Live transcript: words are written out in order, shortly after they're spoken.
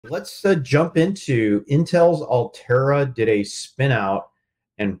Let's jump into Intel's Altera did a spin out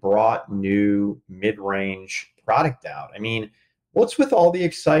and brought new mid-range product out. I mean, what's with all the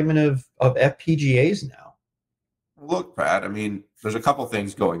excitement of FPGAs now? Look, Pat, I mean, there's a couple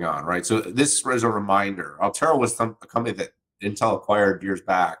things going on, right? So this is a reminder. Altera was a company that Intel acquired years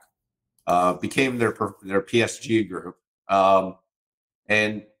back, became their PSG group.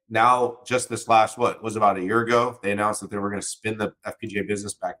 And now just this last, what was about a year ago, they announced that they were going to spin the FPGA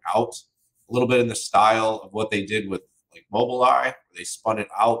business back out a little bit in the style of what they did with like Mobileye. They spun it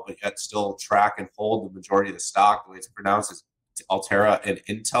out, but yet still track and hold the majority of the stock. The way it's pronounced is Altera, an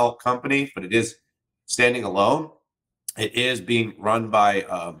Intel company, but it is standing alone. It is being run by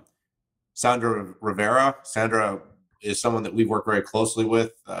Sandra Rivera. Sandra is someone that we've worked very closely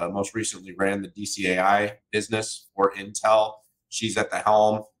with. Most recently ran the DCAI business for Intel. She's at the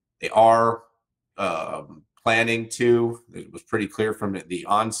helm. They are planning to. It was pretty clear from the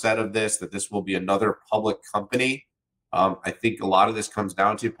onset of this that this will be another public company. I think a lot of this comes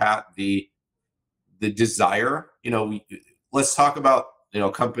down to, Pat, the desire. Let's talk about a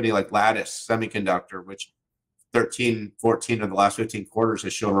company like Lattice Semiconductor, which 13, 14 of the last 15 quarters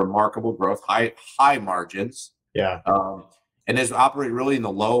has shown remarkable growth, high margins. Yeah. And has operated really in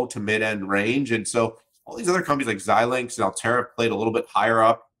the low to mid-end range. And so all these other companies like Xilinx and Altera played a little bit higher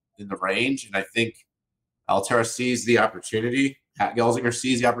up in the range. And I think Altera sees the opportunity. Pat Gelsinger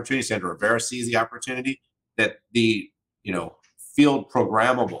sees the opportunity. Sandra Rivera sees the opportunity that the, field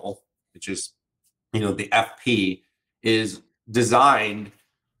programmable, which is, the FP, is designed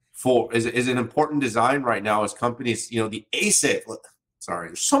for is an important design right now as companies, the ASIC. Sorry,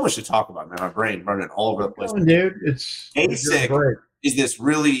 there's so much to talk about, man. My brain running all over the place. Dude, it's ASIC is this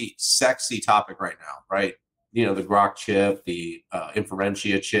really sexy topic right now, right? The Grok chip, the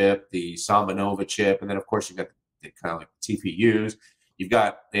Inferentia chip, the Samba Nova chip, and then of course you've got the kind of like TPUs. You've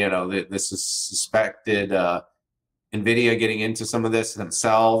got this is suspected NVIDIA getting into some of this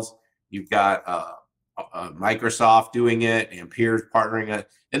themselves. You've got Microsoft doing it, Ampere's partnering it.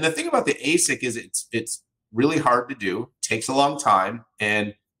 And the thing about the ASIC is it's really hard to do, takes a long time,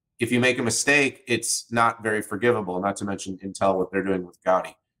 and if you make a mistake, it's not very forgivable, not to mention Intel, what they're doing with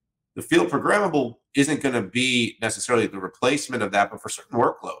Gaudi. The field programmable isn't going to be necessarily the replacement of that, but for certain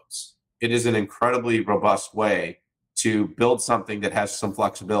workloads, it is an incredibly robust way to build something that has some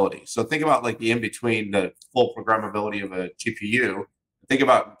flexibility. So think about like the in-between, the full programmability of a GPU. Think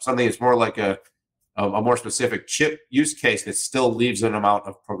about something that's more like a more specific chip use case that still leaves an amount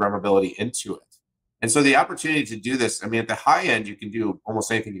of programmability into it. And so the opportunity to do this, I mean, at the high end, you can do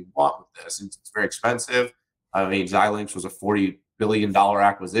almost anything you want with this. It's very expensive. I mean, Xilinx was a $40 billion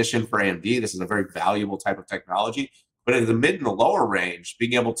acquisition for AMD. This is a very valuable type of technology. But in the mid and the lower range,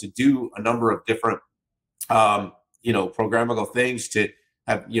 being able to do a number of different, programmable things to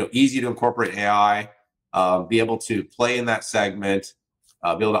have, easy to incorporate AI, be able to play in that segment, be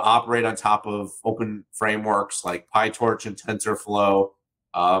able to operate on top of open frameworks like PyTorch and TensorFlow,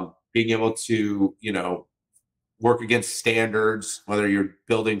 being able to, work against standards, whether you're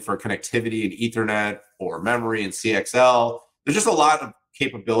building for connectivity and Ethernet or memory and CXL. There's just a lot of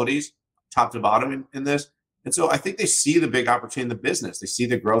capabilities top to bottom in this. And so I think they see the big opportunity in the business. They see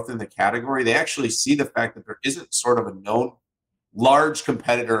the growth in the category. They actually see the fact that there isn't sort of a known large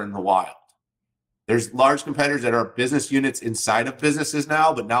competitor in the wild. There's large competitors that are business units inside of businesses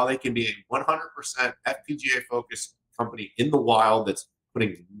now, but now they can be a 100% FPGA focused company in the wild that's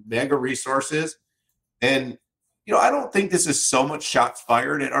putting mega resources. And, I don't think this is so much shots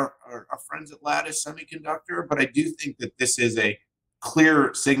fired at our friends at Lattice Semiconductor, but I do think that this is a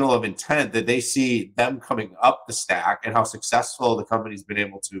clear signal of intent that they see them coming up the stack and how successful the company's been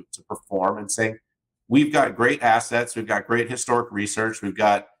able to perform, and saying, we've got great assets, we've got great historic research, we've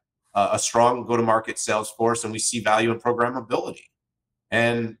got a strong go-to-market sales force, and we see value in programmability.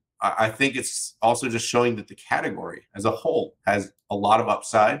 And I think it's also just showing that the category as a whole has a lot of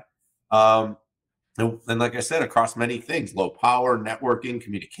upside. And like I said, across many things, low power, networking,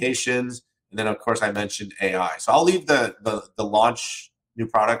 communications, and then of course I mentioned AI. So I'll leave the launch new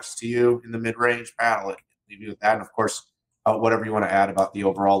products to you in the mid-range, Pat. I'll leave you with that. And of course, whatever you want to add about the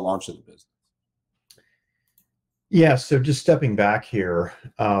overall launch of the business. Yeah, so just stepping back here,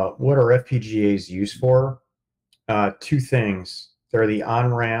 what are FPGAs used for? Two things. They're the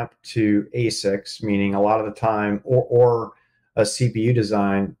on-ramp to ASICs, meaning a lot of the time, or a CPU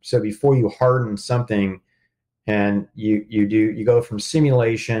design. So before you harden something and you go from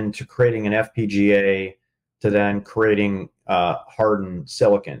simulation to creating an FPGA to then creating hardened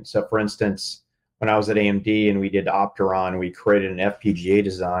silicon. So for instance, when I was at AMD and we did Opteron, we created an FPGA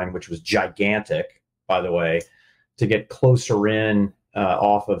design, which was gigantic, by the way, to get closer in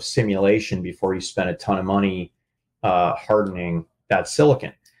off of simulation before you spend a ton of money hardening that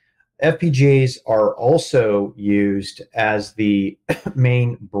silicon. FPGAs are also used as the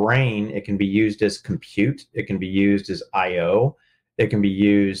main brain. It can be used as compute. It can be used as I/O. It can be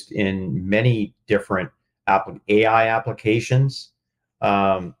used in many different AI applications.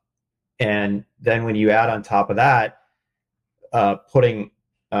 And then when you add on top of that, putting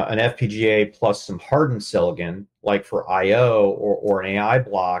an FPGA plus some hardened silicon, like for I/O or an AI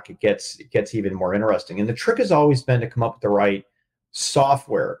block, it gets even more interesting. And the trick has always been to come up with the right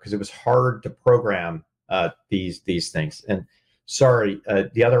software, because it was hard to program these things. And sorry,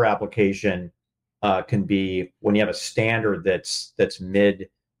 the other application can be when you have a standard that's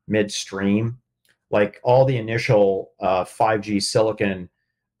midstream, like all the initial 5G silicon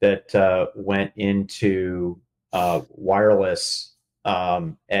that went into wireless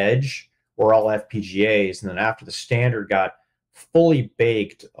edge were all FPGAs, and then after the standard got fully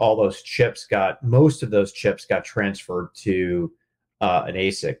baked, most of those chips got transferred to an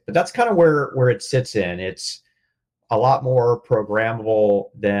ASIC. But that's kind of where it sits in. It's a lot more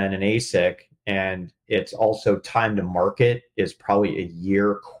programmable than an ASIC, and it's also time to market is probably a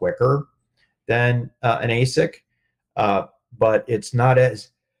year quicker than an ASIC, but it's not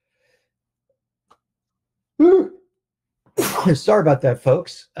as sorry about that,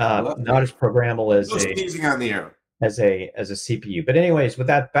 folks. Not as programmable as sneezing on the air as a CPU. But anyways, with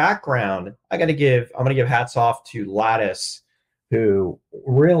that background, I'm gonna give hats off to Lattice, who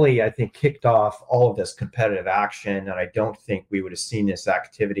really, I think, kicked off all of this competitive action. And I don't think we would have seen this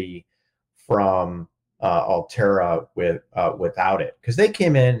activity from Altera without it, because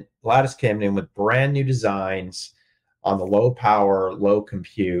Lattice came in with brand new designs on the low power, low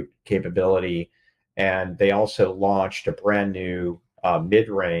compute capability. And they also launched a brand new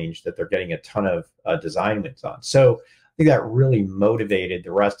mid-range that they're getting a ton of design wins on. So I think that really motivated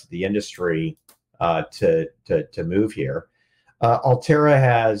the rest of the industry to move here. Altera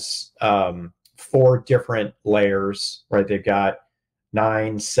has 4 different layers, right? They've got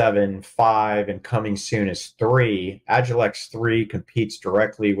 9, 7, 5, and coming soon is 3. Agilex 3 competes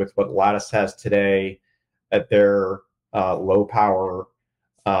directly with what Lattice has today at their low power.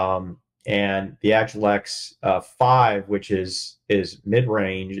 And the Agilex 5, which is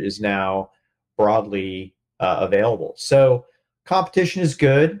mid-range, is now broadly available. So competition is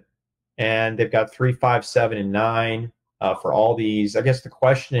good, and they've got 3, 5, 7, and 9 for all these. I guess the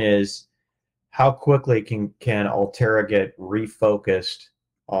question is, how quickly can Altera get refocused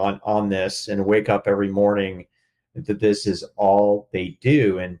on this and wake up every morning that this is all they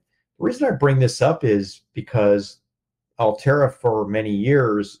do? And the reason I bring this up is because Altera, for many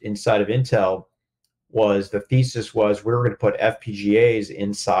years inside of Intel, the thesis was we were going to put FPGAs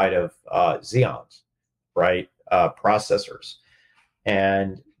inside of Xeons, right? Processors.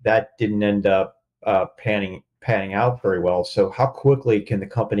 And that didn't end up panning out very well. So how quickly can the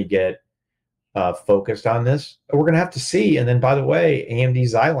company get focused on this? We're going to have to see. And then, by the way, AMD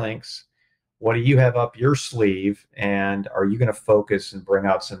Xilinx, what do you have up your sleeve? And are you going to focus and bring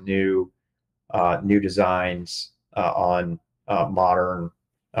out some new designs on modern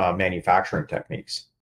manufacturing techniques?